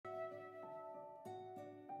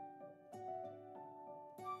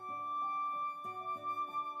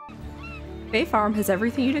Bay Farm has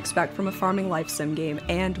everything you'd expect from a farming life sim game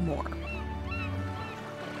and more.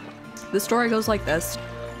 The story goes like this.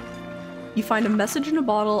 You find a message in a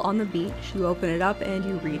bottle on the beach, you open it up and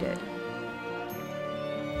you read it.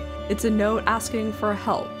 It's a note asking for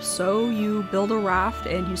help, so you build a raft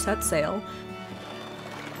and you set sail.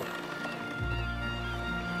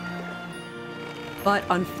 But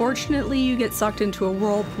unfortunately you get sucked into a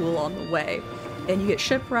whirlpool on the way, and you get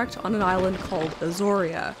shipwrecked on an island called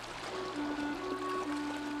Azoria.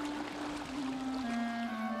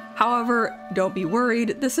 However, don't be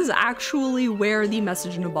worried, this is actually where the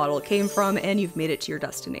message in a bottle came from, and you've made it to your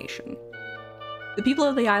destination. The people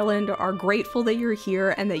of the island are grateful that you're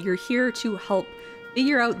here, and that you're here to help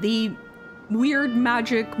figure out the weird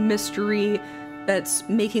magic mystery that's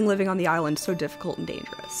making living on the island so difficult and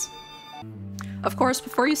dangerous. Of course,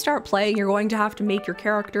 before you start playing, you're going to have to make your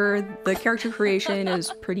character. The character creation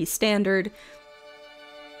is pretty standard.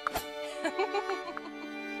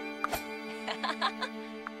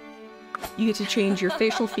 You get to change your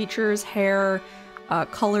facial features, hair,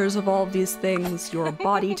 colors of all of these things, your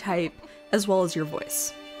body type, as well as your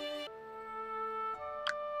voice.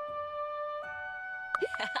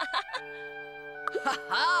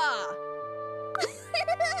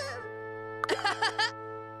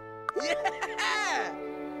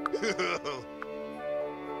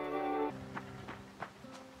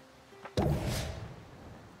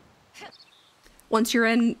 Once you're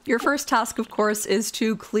in, your first task, of course, is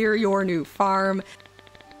to clear your new farm.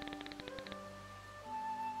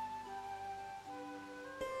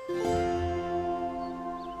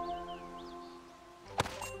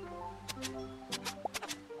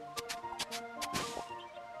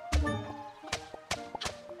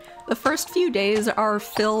 The first few days are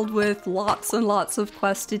filled with lots and lots of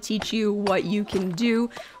quests to teach you what you can do,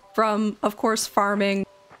 from, of course, farming,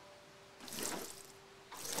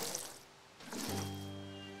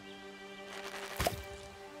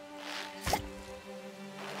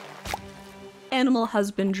 animal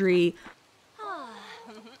husbandry,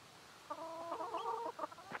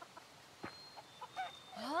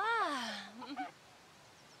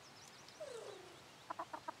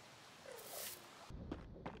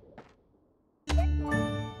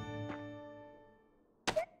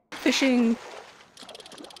 fishing,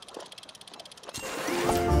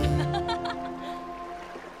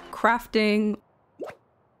 crafting,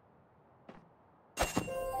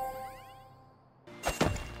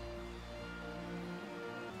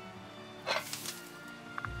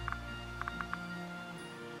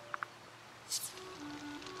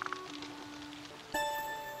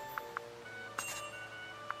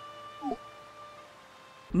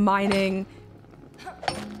 mining,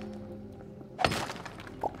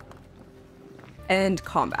 and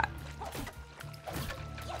combat.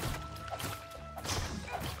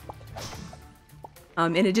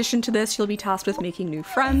 In addition to this, you'll be tasked with making new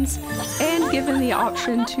friends and given the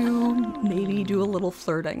option to maybe do a little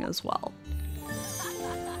flirting as well.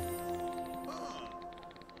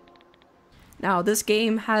 Now, this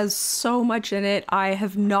game has so much in it. I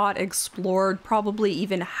have not explored probably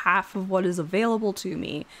even half of what is available to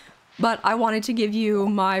me, but I wanted to give you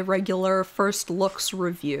my regular first looks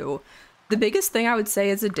review. The biggest thing I would say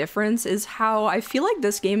is a difference is how I feel like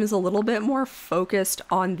this game is a little bit more focused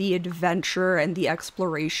on the adventure and the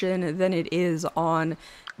exploration than it is on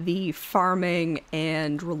the farming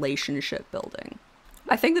and relationship building.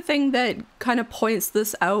 I think the thing that kind of points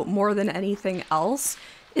this out more than anything else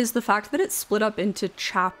is the fact that it's split up into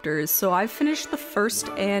chapters. So I've finished the first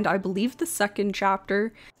and I believe the second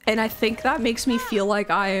chapter, and I think that makes me feel like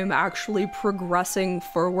I am actually progressing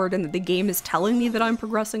forward and that the game is telling me that I'm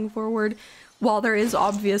progressing forward. While there is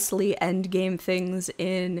obviously endgame things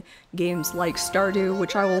in games like Stardew,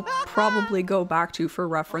 which I will probably go back to for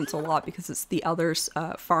reference a lot because it's the other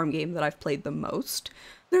farm game that I've played the most.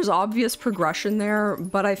 There's obvious progression there,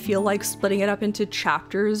 but I feel like splitting it up into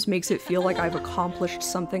chapters makes it feel like I've accomplished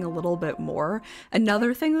something a little bit more.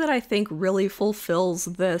 Another thing that I think really fulfills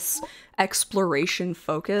this exploration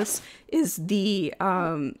focus is the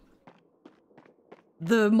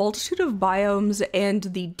multitude of biomes and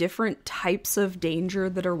the different types of danger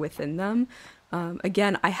that are within them.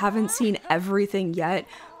 Again, I haven't seen everything yet,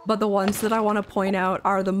 but the ones that I want to point out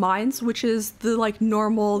are the mines, which is the like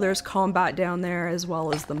normal, there's combat down there as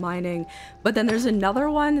well as the mining. But then there's another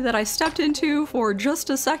one that I stepped into for just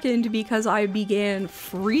a second because I began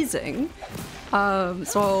freezing.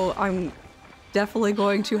 So I'm definitely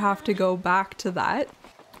going to have to go back to that.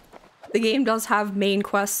 The game does have main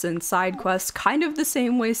quests and side quests, kind of the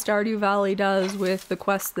same way Stardew Valley does, with the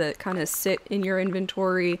quests that kind of sit in your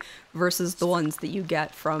inventory versus the ones that you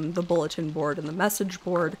get from the bulletin board and the message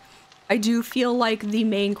board. I do feel like the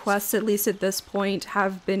main quests, at least at this point,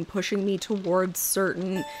 have been pushing me towards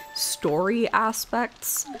certain story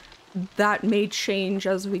aspects that may change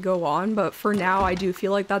as we go on, but for now I do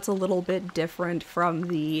feel like that's a little bit different from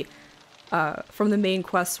the main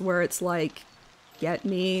quests where it's like, get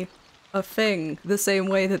me a thing, the same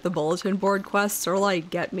way that the bulletin board quests are like,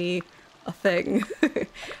 get me a thing.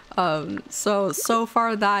 So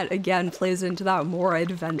far that again plays into that more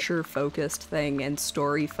adventure focused thing and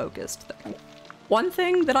story focused thing. One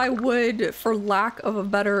thing that I would, for lack of a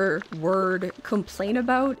better word, complain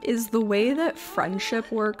about is the way that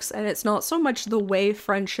friendship works, and it's not so much the way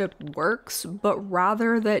friendship works, but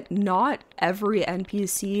rather that not every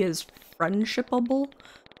NPC is friendshipable.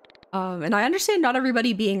 And I understand not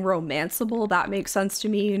everybody being romanceable, that makes sense to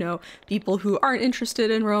me, you know, people who aren't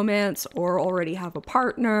interested in romance or already have a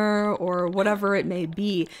partner or whatever it may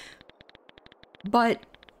be. But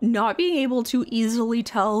not being able to easily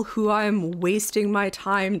tell who I'm wasting my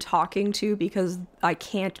time talking to because I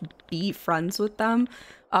can't be friends with them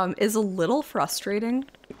is a little frustrating.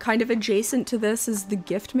 Kind of adjacent to this is the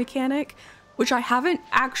gift mechanic, which I haven't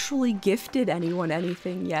actually gifted anyone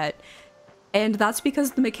anything yet. And that's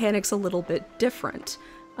because the mechanic's a little bit different.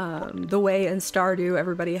 The way in Stardew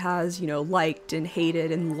everybody has, you know, liked and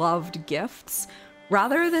hated and loved gifts.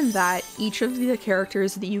 Rather than that, each of the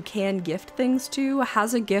characters that you can gift things to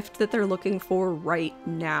has a gift that they're looking for right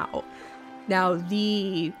now. Now,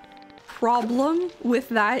 the problem with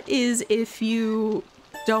that is if you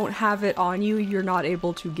don't have it on you, you're not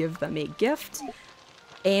able to give them a gift.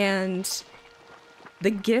 And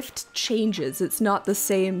the gift changes. It's not the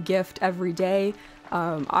same gift every day.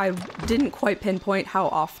 I didn't quite pinpoint how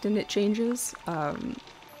often it changes,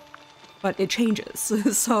 but it changes.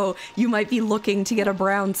 So you might be looking to get a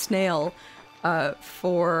brown snail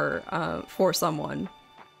for someone.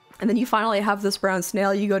 And then you finally have this brown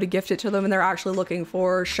snail, you go to gift it to them, and they're actually looking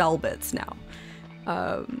for shell bits now.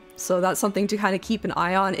 So that's something to kind of keep an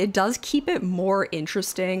eye on. It does keep it more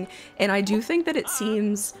interesting, and I do think that it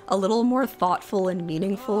seems a little more thoughtful and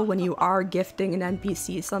meaningful when you are gifting an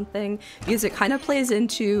NPC something, because it kind of plays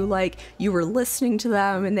into, like, you were listening to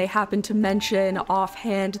them and they happened to mention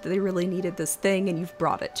offhand that they really needed this thing and you've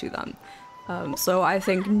brought it to them. So I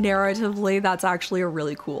think narratively that's actually a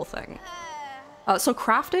really cool thing. So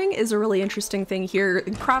crafting is a really interesting thing here.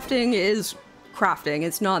 Crafting is crafting.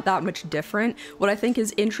 It's not that much different. What I think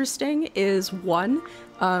is interesting is, one,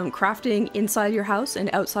 crafting inside your house and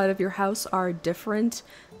outside of your house are different.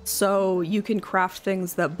 So you can craft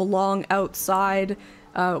things that belong outside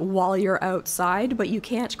while you're outside, but you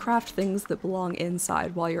can't craft things that belong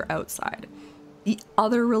inside while you're outside. The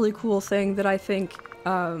other really cool thing that I think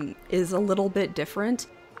is a little bit different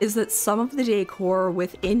is that some of the decor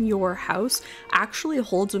within your house actually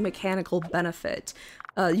holds a mechanical benefit.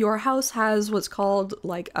 Your house has what's called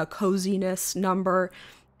like a coziness number,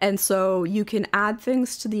 and so you can add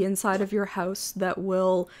things to the inside of your house that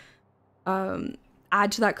will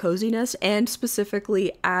add to that coziness and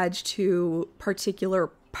specifically add to particular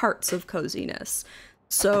parts of coziness.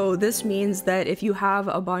 So this means that if you have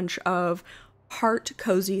a bunch of heart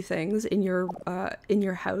cozy things in your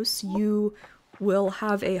house, you will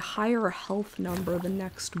have a higher health number the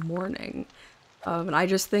next morning. And I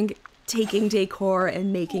just think taking decor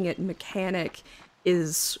and making it mechanic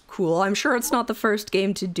is cool. I'm sure it's not the first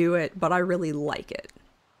game to do it, but I really like it.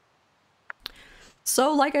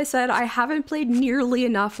 So like I said, I haven't played nearly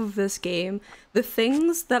enough of this game. The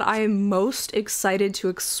things that I'm most excited to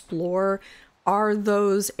explore are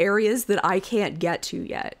those areas that I can't get to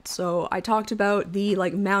yet. So I talked about the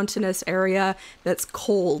like mountainous area that's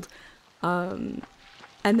cold.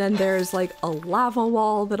 And then there's like a lava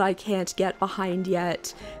wall that I can't get behind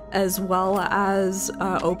yet, as well as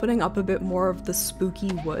opening up a bit more of the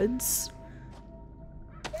spooky woods.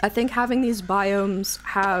 I think having these biomes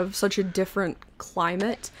have such a different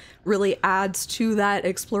climate really adds to that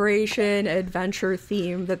exploration, adventure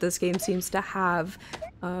theme that this game seems to have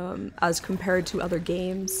as compared to other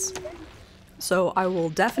games. So I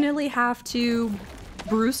will definitely have to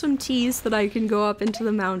brew some tea so that I can go up into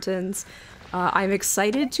the mountains. I'm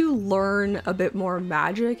excited to learn a bit more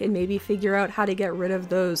magic and maybe figure out how to get rid of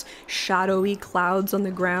those shadowy clouds on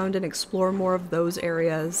the ground and explore more of those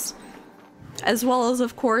areas. As well as,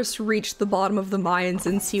 of course, reach the bottom of the mines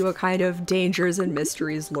and see what kind of dangers and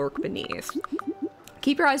mysteries lurk beneath.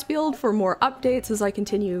 Keep your eyes peeled for more updates as I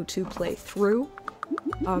continue to play through.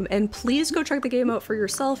 And please go check the game out for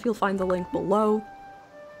yourself, you'll find the link below.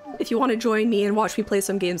 If you want to join me and watch me play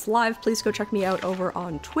some games live, please go check me out over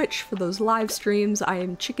on Twitch for those live streams. I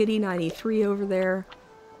am Chickadee93 over there.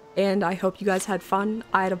 And I hope you guys had fun.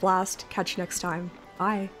 I had a blast. Catch you next time.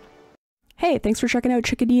 Bye. Hey, thanks for checking out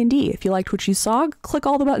Chicka D&D. If you liked what you saw, click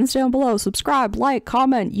all the buttons down below. Subscribe, like,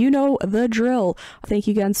 comment. You know the drill. Thank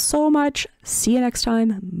you again so much. See you next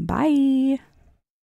time. Bye.